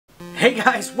Hey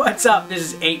guys, what's up?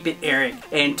 This is 8-Bit Eric,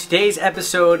 and today's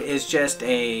episode is just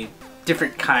a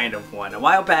different kind of one. A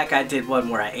while back I did one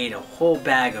where I ate a whole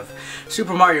bag of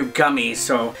Super Mario gummies,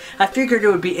 so I figured it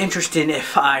would be interesting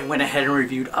if I went ahead and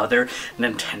reviewed other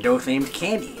Nintendo themed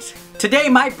candies. Today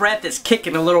my breath is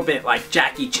kicking a little bit like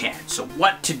Jackie Chan, so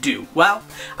what to do? Well,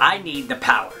 I need the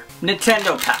power.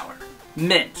 Nintendo Power.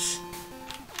 Mints.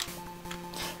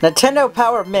 Nintendo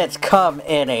Power Mints come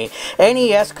in a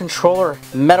NES controller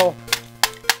metal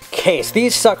case.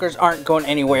 These suckers aren't going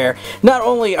anywhere. Not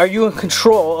only are you in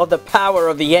control of the power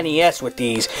of the NES with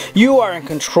these, you are in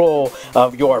control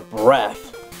of your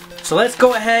breath. So let's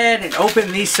go ahead and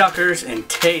open these suckers and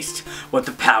taste what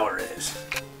the power is.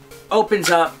 Opens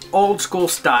up old school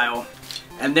style,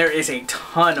 and there is a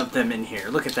ton of them in here.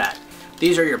 Look at that.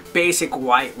 These are your basic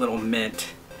white little mint,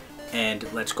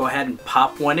 and let's go ahead and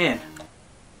pop one in.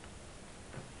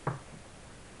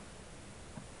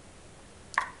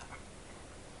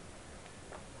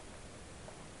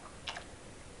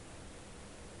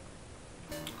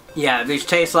 Yeah, these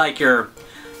taste like your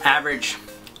average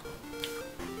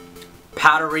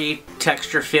powdery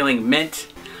texture feeling mint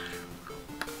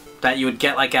that you would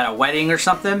get like at a wedding or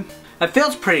something. It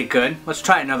feels pretty good. Let's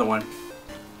try another one.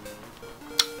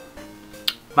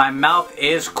 My mouth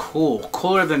is cool.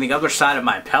 Cooler than the other side of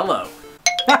my pillow.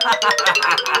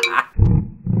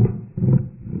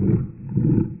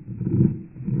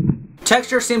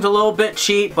 Texture seems a little bit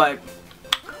cheap, but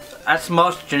that's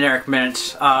most generic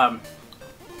mints.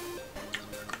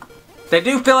 They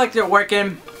do feel like they're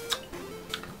working.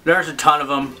 There's a ton of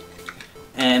them.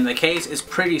 And the case is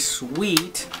pretty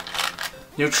sweet.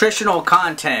 Nutritional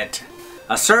content.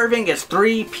 A serving is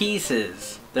 3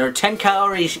 pieces. There are 10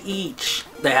 calories each.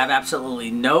 They have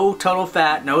absolutely no total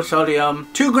fat, no sodium.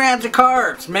 2 grams of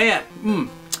carbs. Man,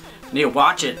 need to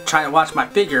watch it. Trying to watch my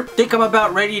figure. Think I'm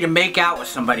about ready to make out with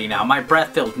somebody now. My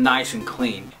breath feels nice and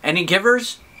clean. Any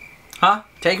givers? Huh?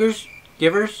 Takers?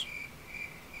 Givers?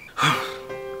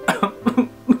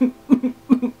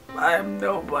 I'm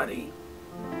nobody.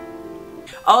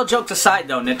 All jokes aside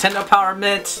though, Nintendo Power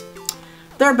Mints,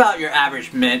 they're about your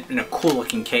average mint in a cool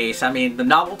looking case. I mean, the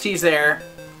novelty's there.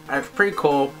 It's pretty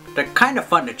cool. They're kind of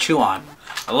fun to chew on.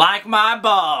 Like my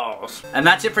balls. And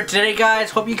that's it for today,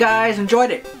 guys. Hope you guys enjoyed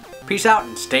it. Peace out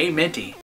and stay minty.